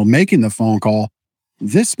email, making the phone call,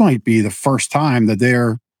 this might be the first time that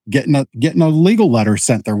they're getting a legal letter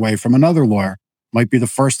sent their way from another lawyer. Might be the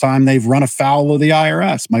first time they've run afoul of the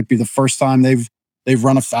IRS. Might be the first time they've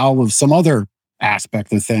run afoul of some other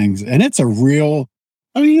aspect of things. And it's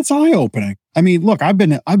it's eye-opening. I mean, look, I've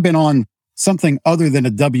been on something other than a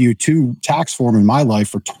W-2 tax form in my life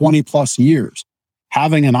for 20 plus years.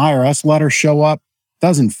 Having an IRS letter show up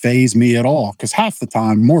doesn't faze me at all, because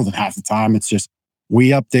more than half the time, it's just, we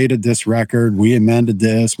updated this record, we amended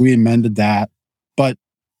this, we amended that. But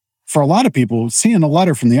for a lot of people, seeing a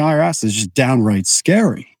letter from the IRS is just downright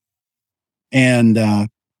scary. And,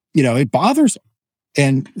 it bothers them.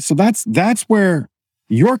 And so that's where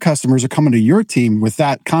your customers are coming to your team with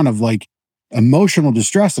that kind of like emotional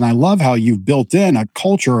distress. And I love how you've built in a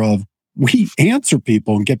culture of, we answer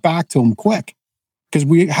people and get back to them quick. Because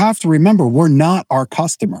we have to remember, we're not our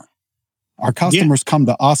customer. Our customers come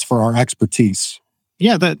to us for our expertise.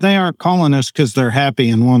 Yeah, they aren't calling us because they're happy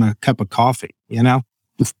and want a cup of coffee,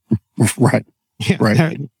 Right. Yeah,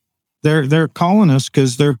 right. They're calling us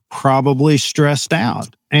because they're probably stressed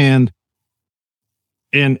out. And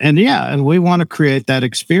we want to create that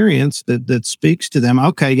experience that speaks to them.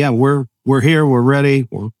 Okay, yeah, we're here, we're ready,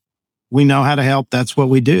 we know how to help. That's what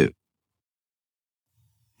we do.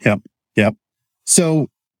 Yep. So,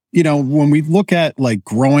 when we look at like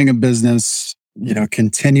growing a business,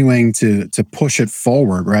 continuing to push it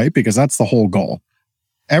forward, right? Because that's the whole goal.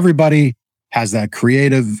 Everybody has that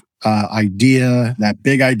creative idea, that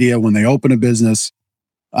big idea when they open a business.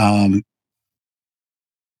 When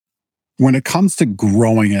it comes to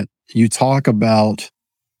growing it, you talk about,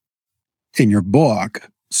 in your book,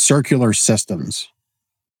 circular systems.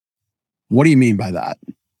 What do you mean by that?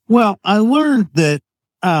 Well, I learned that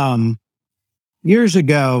years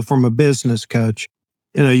ago from a business coach,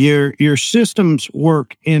 your systems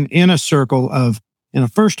work in a circle of,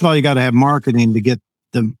 first of all, you got to have marketing to get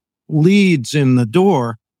the leads in the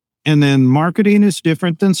door. And then marketing is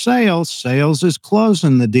different than sales. Sales is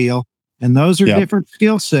closing the deal. And those are different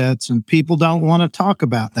skill sets, and people don't want to talk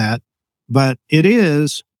about that, but it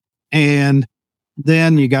is. And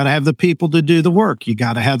then you got to have the people to do the work. You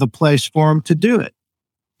got to have the place for them to do it.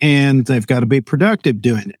 And they've got to be productive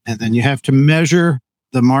doing it. And then you have to measure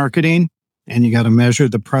the marketing, and you got to measure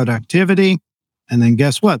the productivity. And then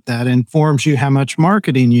guess what? That informs you how much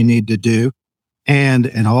marketing you need to do. And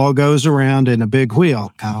it all goes around in a big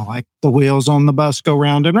wheel, kind of like the wheels on the bus go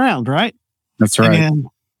round and round, right? That's right.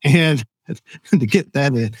 And to get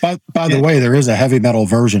that in. By the way, there is a heavy metal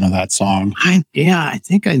version of that song. I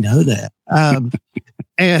think I know that.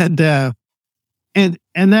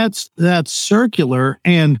 And that's circular.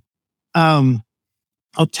 And I'll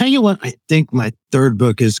tell you what I think my third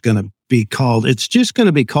book is going to be called. It's just going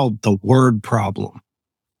to be called The Word Problem.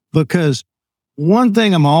 Because one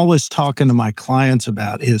thing I'm always talking to my clients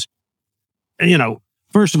about is,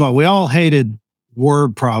 first of all, we all hated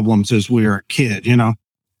word problems as we were a kid.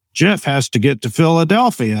 Jeff has to get to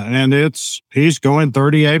Philadelphia and he's going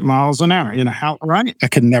 38 miles an hour. How, right? I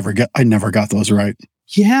never got those right.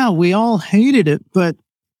 Yeah, we all hated it. But,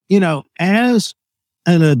 as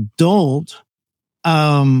an adult,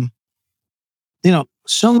 so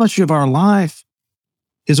much of our life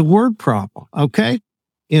is a word problem. Okay.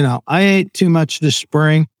 I ate too much this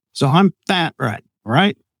spring, so I'm fat, right?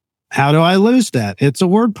 How do I lose that? It's a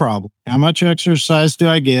word problem. How much exercise do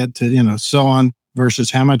I get to, so on,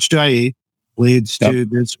 versus how much do I eat leads to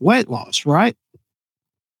this weight loss, right?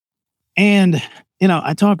 And,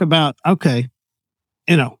 I talk about, okay,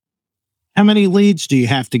 how many leads do you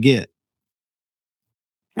have to get?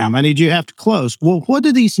 How many do you have to close? Well, what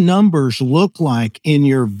do these numbers look like in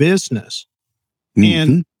your business? Mm-hmm.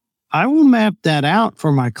 And I will map that out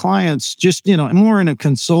for my clients, just, more in a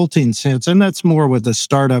consulting sense. And that's more with a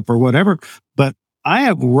startup or whatever. But I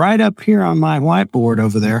have right up here on my whiteboard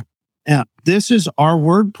over there, this is our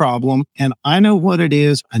word problem. And I know what it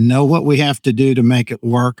is. I know what we have to do to make it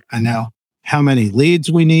work. I know how many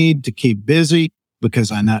leads we need to keep busy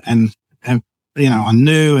because I know, and on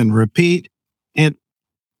new and repeat. And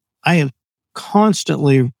I am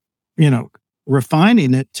constantly,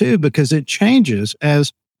 refining it too, because it changes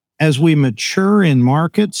as we mature in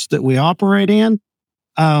markets that we operate in.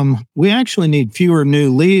 We actually need fewer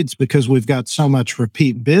new leads because we've got so much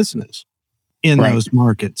repeat business in those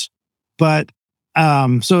markets. But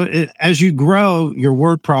as you grow, your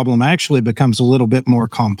word problem actually becomes a little bit more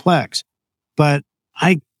complex. But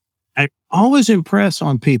I always impress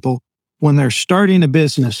on people when they're starting a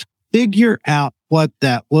business, figure out what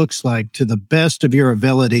that looks like to the best of your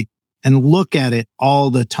ability and look at it all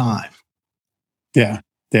the time. Yeah.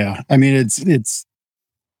 Yeah. I mean, it's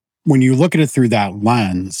when you look at it through that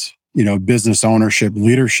lens, business ownership,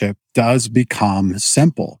 leadership does become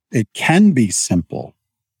simple. It can be simple.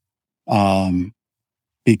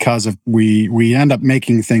 Because we end up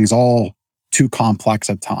making things all too complex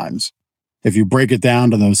at times. If you break it down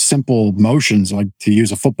to those simple motions, like to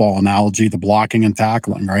use a football analogy, the blocking and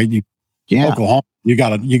tackling, right? Oklahoma, you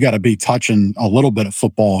gotta be touching a little bit of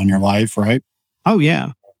football in your life, right? Oh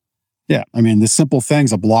yeah. Yeah. I mean, the simple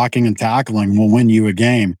things of blocking and tackling will win you a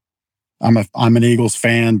game. I'm an Eagles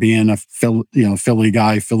fan, being a Philly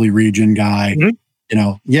guy, Philly region guy.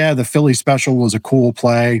 Mm-hmm. The Philly special was a cool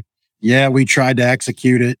play. Yeah, we tried to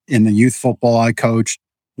execute it in the youth football I coached.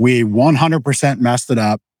 We 100% messed it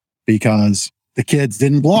up because the kids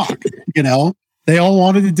didn't block. They all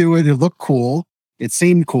wanted to do it. It looked cool. It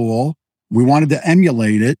seemed cool. We wanted to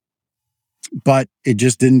emulate it, but it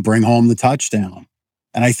just didn't bring home the touchdown.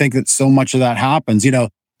 And I think that so much of that happens.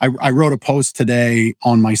 I wrote a post today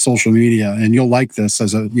on my social media, and you'll like this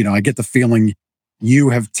I get the feeling you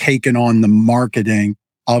have taken on the marketing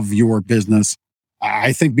of your business.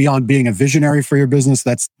 I think beyond being a visionary for your business,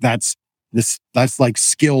 that's like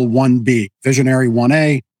skill 1B, visionary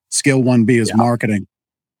 1A, skill 1B is marketing.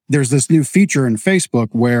 There's this new feature in Facebook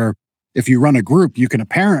where if you run a group, you can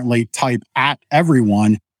apparently type at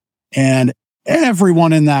everyone, and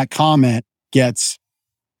everyone in that comment gets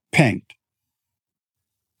pinged.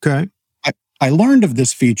 Okay. I learned of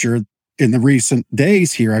this feature in the recent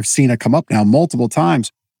days here. I've seen it come up now multiple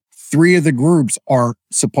times. 3 of the groups are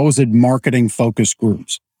supposed marketing focused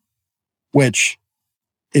groups, which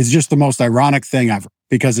is just the most ironic thing ever,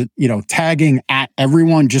 because tagging at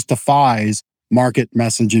everyone just defies market,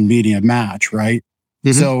 message, and media match, right?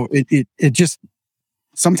 Mm-hmm. So it just,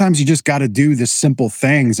 sometimes you just got to do the simple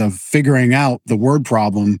things of figuring out the word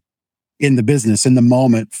problem in the business, in the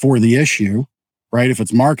moment for the issue, right? If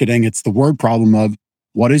it's marketing, it's the word problem of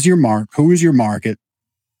what is your who is your market?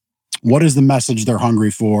 What is the message they're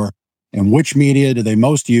hungry for? And which media do they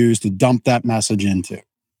most use to dump that message into?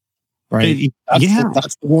 Right?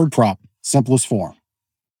 That's the word problem, simplest form.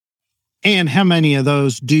 And how many of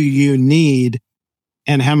those do you need?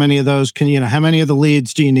 And how many of those how many of the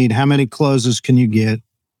leads do you need? How many closes can you get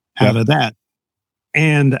out of that?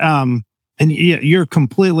 And you're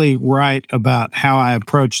completely right about how I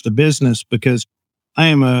approach the business, because I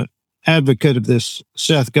am a advocate of this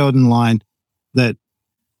Seth Godin line that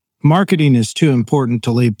marketing is too important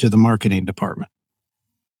to leave to the marketing department.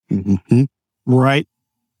 Mm-hmm. Right?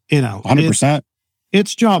 100%.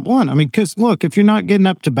 It's job one. I mean, because look, if you're not getting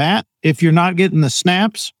up to bat, if you're not getting the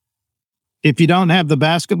snaps, if you don't have the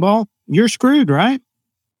basketball, you're screwed, right?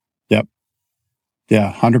 Yep.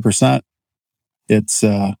 Yeah, 100%. It's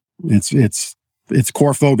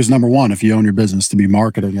core focus number one if you own your business, to be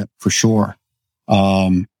marketing it, for sure.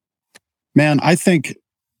 Man, I think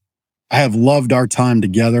I have loved our time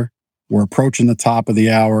together. We're approaching the top of the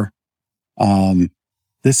hour.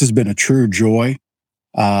 This has been a true joy.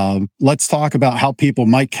 Let's talk about how people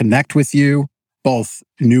might connect with you, both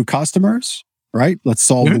new customers, right? Let's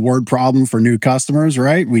solve the word problem for new customers,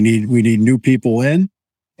 right? We need new people in.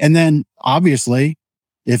 And then obviously,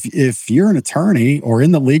 if you're an attorney or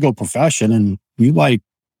in the legal profession and you like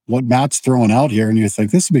what Matt's throwing out here and you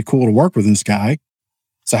think this would be cool to work with this guy,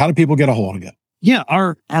 so how do people get a hold of you? Yeah,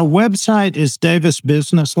 our website is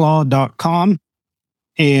davisbusinesslaw.com.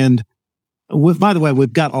 And by the way,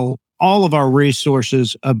 we've got all of our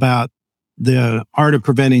resources about the art of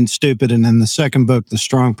preventing stupid, and then the second book, The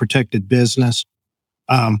Strong Protected Business,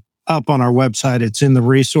 up on our website. It's in the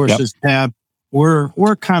resources tab.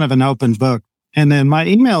 We're kind of an open book. And then my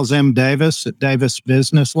email is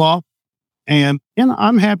mdavis@davisbusinesslaw. And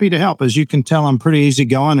I'm happy to help. As you can tell, I'm pretty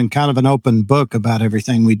easygoing and kind of an open book about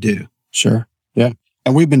everything we do. Sure. Yeah.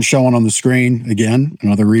 And we've been showing on the screen, again,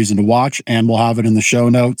 another reason to watch, and we'll have it in the show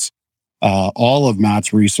notes, all of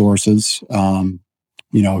Matt's resources,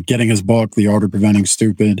 getting his book, The Art of Preventing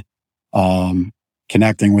Stupid,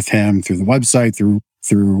 connecting with him through the website, through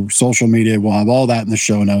through social media. We'll have all that in the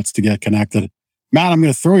show notes to get connected. Matt, I'm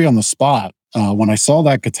going to throw you on the spot. When I saw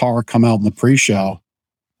that guitar come out in the pre-show,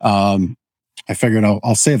 I figured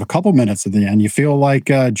I'll save a couple minutes at the end. You feel like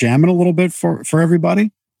jamming a little bit for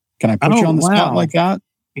everybody? Can I put you on the spot like that?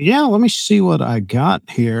 Yeah, let me see what I got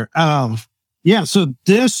here. So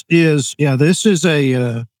this is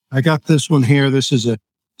I got this one here. This is a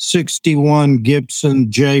 61 Gibson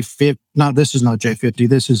J50. No, this is not J50.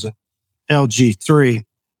 This is a LG3,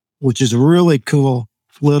 which is a really cool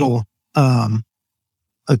little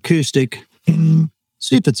acoustic.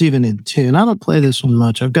 See if it's even in tune. I don't play this one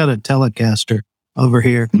much. I've got a Telecaster over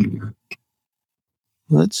here.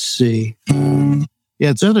 Let's see. Yeah,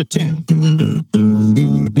 it's out of tune.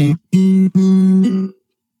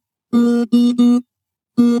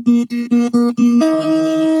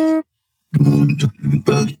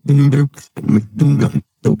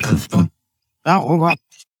 Oh,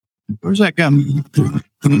 where's that going?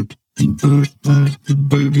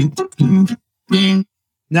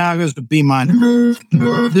 Now it goes to B minor.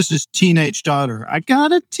 This is Teenage Daughter. I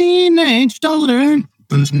got a teenage daughter.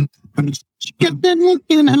 She got been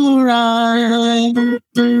looking at her eye.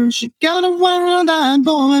 She got a wild-eyed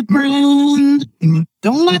boyfriend.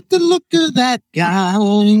 Don't like the look of that guy.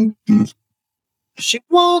 She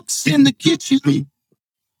walks in the kitchen.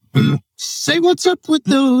 Say, what's up with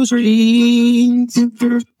those rings?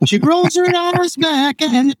 She rolls her eyes back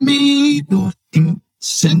at me.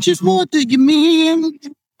 Said, just what do you mean?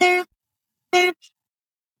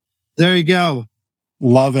 There you go.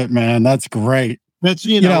 Love it, man. That's great. That's,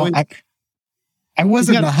 I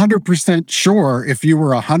wasn't 100% sure if you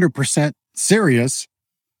were 100% serious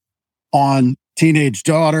on Teenage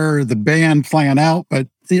Daughter, the band playing out, but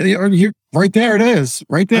you right there it is.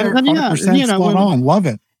 Right there. 100% spot on. Love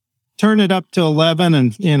it. Turn it up to 11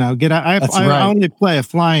 and, get out. I only play a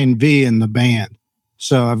flying V in the band.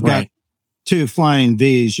 So I've got two flying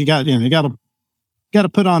Vs. You got to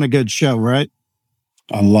put on a good show, right?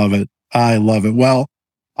 I love it. Well,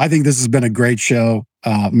 I think this has been a great show.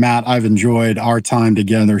 Matt, I've enjoyed our time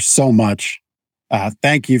together so much.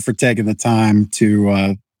 Thank you for taking the time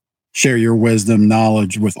to share your wisdom,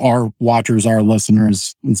 knowledge with our watchers, our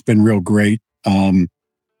listeners. It's been real great.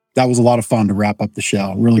 That was a lot of fun to wrap up the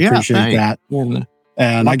show. Really appreciate that. Yeah.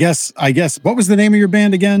 And I guess, what was the name of your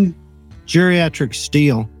band again? Geriatric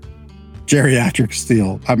Steel. Geriatric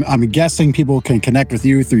Steel. I'm guessing people can connect with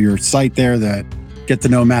you through your site there, the Get to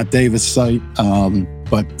Know Matt Davis site. Man,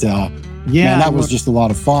 that was just a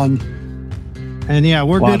lot of fun. And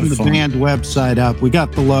we're getting the band website up. We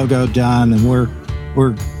got the logo done, and we're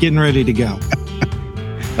getting ready to go.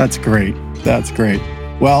 That's great.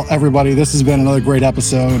 Well, everybody, this has been another great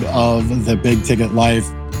episode of The Big Ticket Life.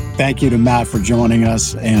 Thank you to Matt for joining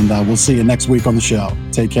us, and we'll see you next week on the show.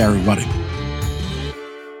 Take care, everybody.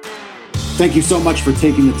 Thank you so much for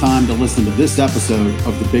taking the time to listen to this episode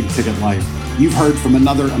of The Big Ticket Life. You've heard from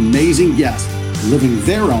another amazing guest living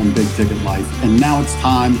their own big ticket life, and now it's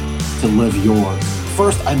time to live yours.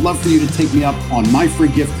 First, I'd love for you to take me up on my free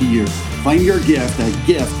gift to you. Claim your gift at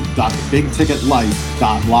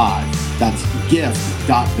gift.thebigticketlife.live. That's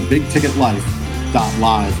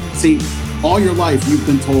gift.thebigticketlife.live. See, all your life you've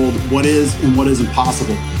been told what is and what isn't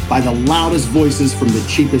possible by the loudest voices from the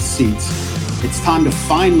cheapest seats. It's time to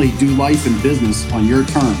finally do life and business on your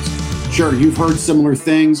terms. Sure, you've heard similar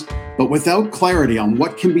things, but without clarity on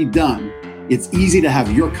what can be done, it's easy to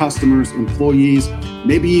have your customers, employees,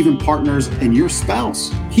 maybe even partners, and your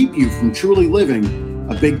spouse keep you from truly living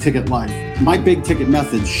a big ticket life. My big ticket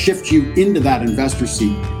methods shift you into that investor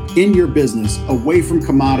seat in your business, away from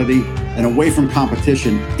commodity and away from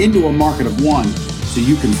competition, into a market of one, so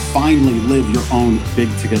you can finally live your own big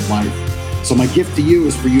ticket life. So my gift to you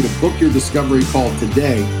is for you to book your discovery call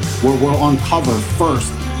today, where we'll uncover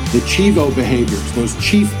first the Chivo behaviors, those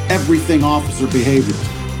chief everything officer behaviors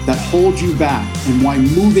that hold you back, and why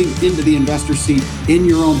moving into the investor seat in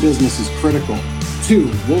your own business is critical. 2,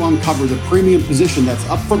 we'll uncover the premium position that's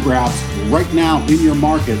up for grabs right now in your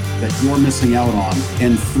market that you're missing out on.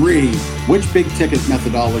 And 3, which big ticket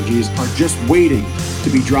methodologies are just waiting to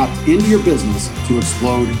be dropped into your business to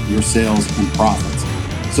explode your sales and profits.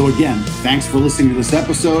 So again, thanks for listening to this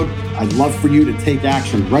episode. I'd love for you to take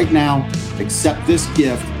action right now. Accept this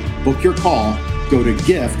gift, book your call, go to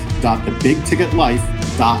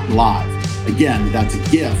gift.thebigticketlife.live. Again, that's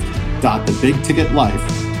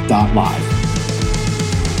gift.thebigticketlife.live.